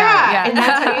 Yeah. And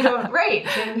that's how you know, right.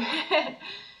 And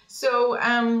so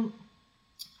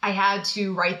I had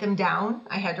to write them down.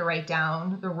 I had to write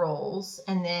down the roles,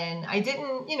 and then I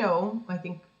didn't, I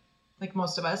think, like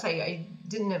most of us, I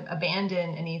didn't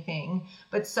abandon anything,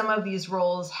 but some of these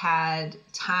roles had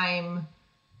time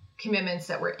commitments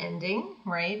that were ending,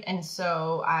 right? And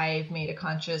so I've made a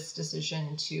conscious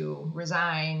decision to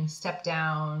resign, step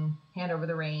down, hand over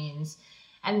the reins.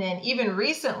 And then even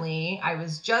recently, I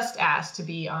was just asked to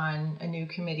be on a new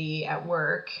committee at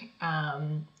work.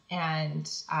 And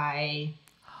I,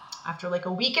 after like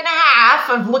a week and a half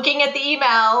of looking at the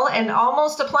email and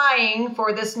almost applying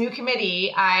for this new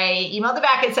committee, I emailed them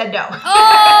back and said no.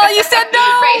 Oh, you said no.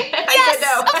 Right. Yes, I said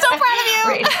no. I'm so proud of you.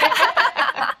 Right.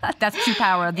 That's true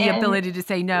power. The ability to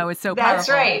say no is so that's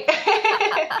powerful. That's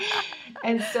right.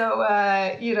 And so,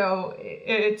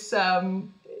 it's,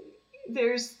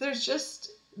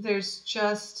 there's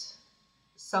just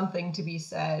something to be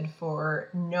said for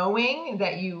knowing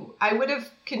that I would have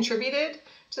contributed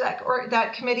to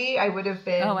that committee. I would have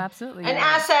been absolutely an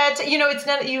asset. It's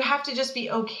not, you have to just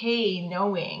be okay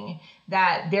knowing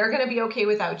that they're going to be okay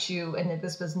without you, and that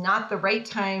this was not the right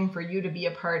time for you to be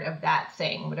a part of that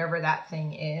thing, whatever that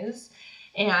thing is.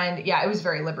 And yeah, it was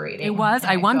very liberating. It was.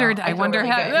 I wondered how.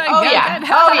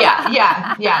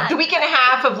 Yeah. The week and a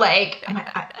half of like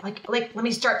let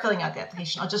me start filling out the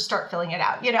application. I'll just start filling it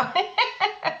out.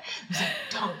 I was like,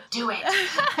 don't do it.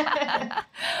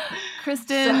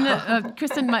 Kristen,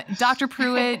 Dr.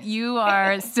 Pruitt, you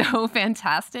are so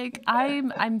fantastic.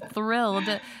 I'm thrilled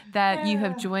that you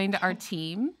have joined our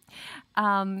team.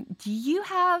 Do you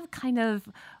have kind of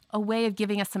a way of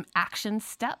giving us some action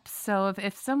steps? So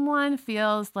if someone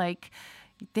feels like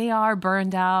they are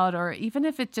burned out, or even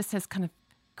if it just has kind of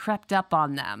crept up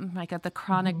on them, like the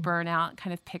chronic burnout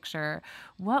kind of picture,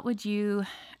 what would you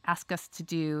ask us to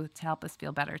do to help us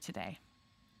feel better today?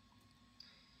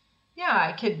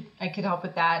 Yeah, I could help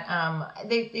with that.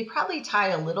 They probably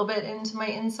tie a little bit into my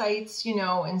insights,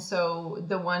 and so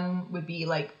the one would be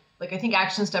like I think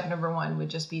action step number 1 would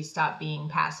just be stop being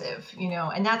passive,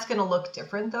 and that's going to look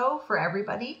different though for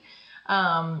everybody.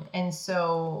 But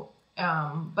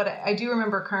I do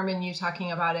remember, Carmen, you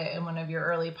talking about it in one of your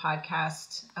early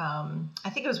podcasts. I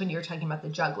think it was when you were talking about the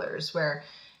jugglers, where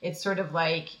it's sort of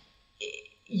like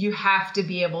you have to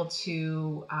be able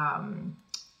to,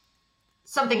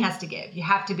 something has to give. You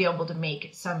have to be able to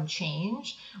make some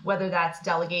change, whether that's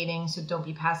delegating. So don't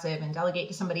be passive and delegate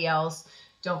to somebody else.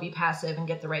 Don't be passive and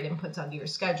get the right inputs onto your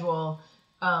schedule.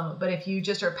 But if you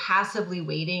just are passively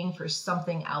waiting for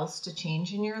something else to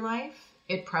change in your life,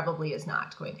 it probably is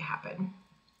not going to happen.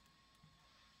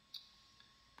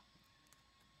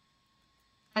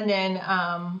 And then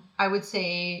I would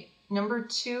say number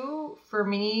 2 for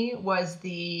me was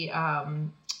the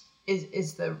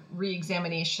is the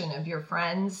re-examination of your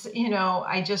friends.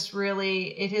 I just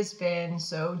really, it has been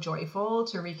so joyful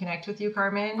to reconnect with you,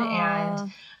 Carmen. Aww.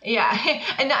 And yeah,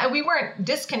 and we weren't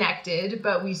disconnected,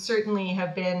 but we certainly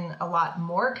have been a lot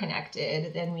more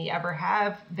connected than we ever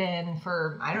have been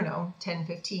for, 10,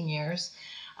 15 years.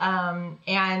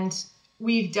 And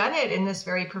we've done it in this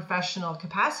very professional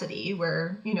capacity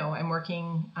where, I'm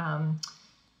working, I'm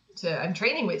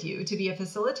training with you to be a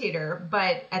facilitator,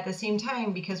 but at the same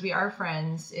time, because we are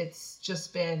friends, it's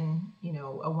just been,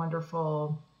 a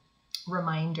wonderful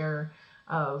reminder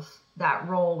of that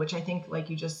role, which I think, like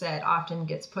you just said, often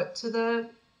gets put to the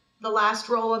last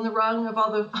role on the rung of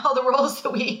all the roles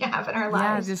that we have in our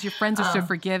lives. Yeah, because your friends are so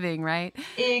forgiving, right?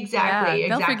 Exactly.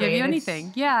 They'll forgive you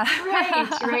anything. Yeah.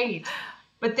 Right.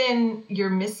 But then you're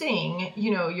missing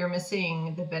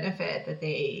the benefit that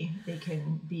they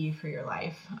can be for your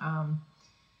life.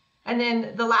 And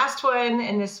then the last one,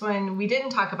 and this one we didn't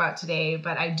talk about today,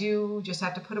 but I do just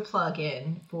have to put a plug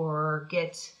in for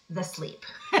get the sleep.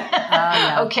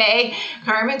 Yeah. Okay.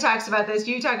 Carmen talks about this.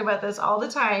 You talk about this all the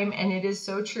time, and it is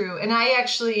so true. And I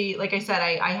actually, like I said,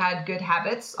 I had good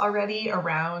habits already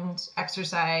around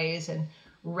exercise and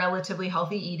relatively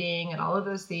healthy eating and all of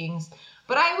those things.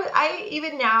 But I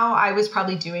even now, I was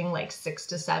probably doing like 6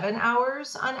 to 7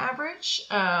 hours on average.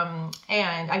 And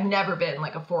I've never been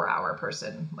like a 4-hour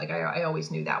person. Like I always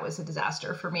knew that was a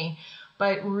disaster for me,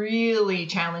 but really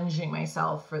challenging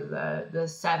myself for the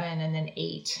 7 and then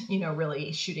 8,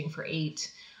 really shooting for 8.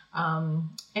 And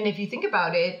if you think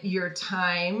about it, your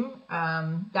time,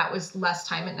 that was less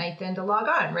time at night than to log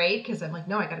on, right? Because I'm like,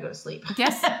 no, I got to go to sleep.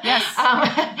 Yes.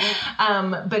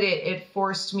 But it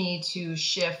forced me to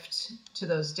shift to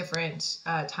those different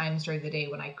times during the day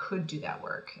when I could do that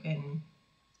work. And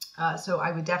so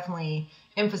I would definitely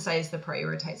emphasize the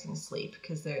prioritizing sleep,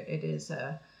 because it is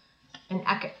an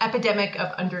epidemic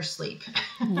of undersleep.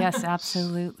 Yes,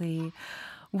 absolutely.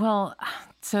 Well,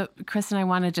 so Kristen, I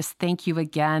want to just thank you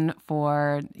again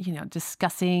for,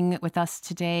 discussing with us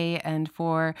today and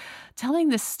for telling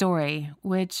this story,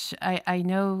 which I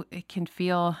know it can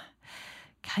feel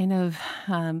kind of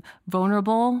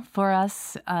vulnerable for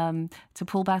us to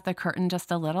pull back the curtain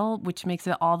just a little, which makes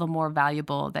it all the more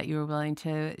valuable that you were willing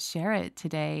to share it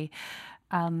today.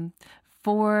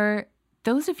 For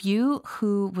those of you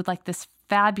who would like this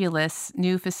fabulous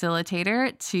new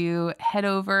facilitator to head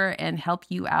over and help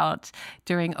you out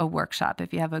during a workshop,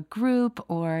 if you have a group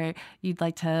or you'd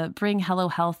like to bring Hello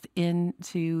Health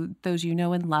into those you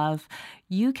know and love,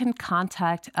 you can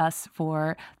contact us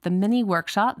for the mini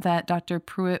workshop that Dr.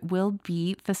 Pruitt will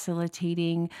be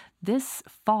facilitating this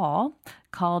fall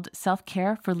called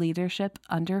Self-Care for Leadership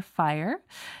Under Fire.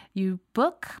 You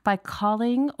book by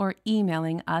calling or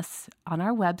emailing us on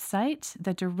our website.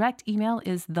 The direct email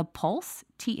is thepulse,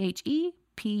 THEPULSE,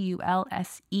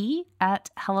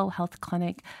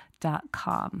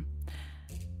 @hellohealthclinic.com.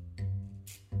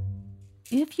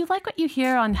 If you like what you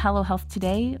hear on Hello Health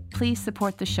Today, please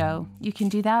support the show. You can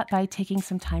do that by taking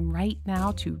some time right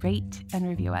now to rate and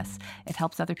review us. It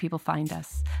helps other people find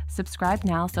us. Subscribe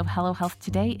now so Hello Health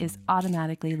Today is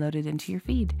automatically loaded into your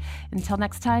feed. Until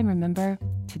next time, remember,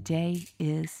 today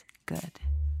is good.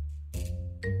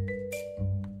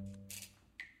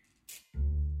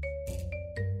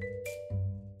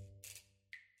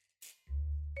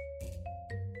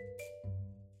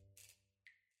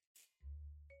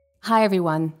 Hi,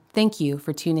 everyone. Thank you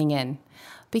for tuning in.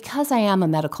 Because I am a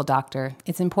medical doctor,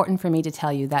 it's important for me to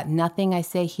tell you that nothing I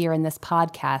say here in this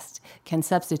podcast can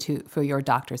substitute for your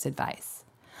doctor's advice.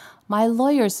 My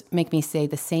lawyers make me say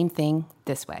the same thing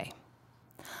this way.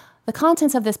 The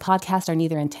contents of this podcast are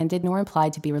neither intended nor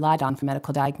implied to be relied on for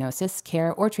medical diagnosis,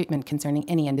 care, or treatment concerning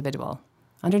any individual.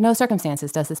 Under no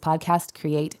circumstances does this podcast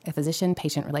create a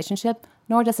physician-patient relationship,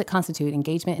 nor does it constitute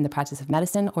engagement in the practice of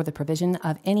medicine or the provision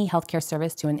of any healthcare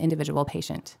service to an individual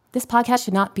patient. This podcast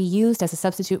should not be used as a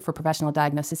substitute for professional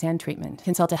diagnosis and treatment.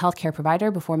 Consult a healthcare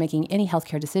provider before making any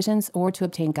healthcare decisions or to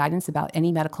obtain guidance about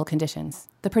any medical conditions.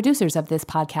 The producers of this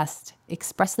podcast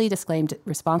expressly disclaimed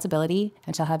responsibility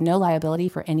and shall have no liability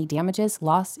for any damages,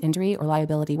 loss, injury, or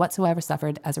liability whatsoever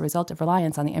suffered as a result of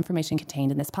reliance on the information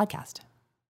contained in this podcast.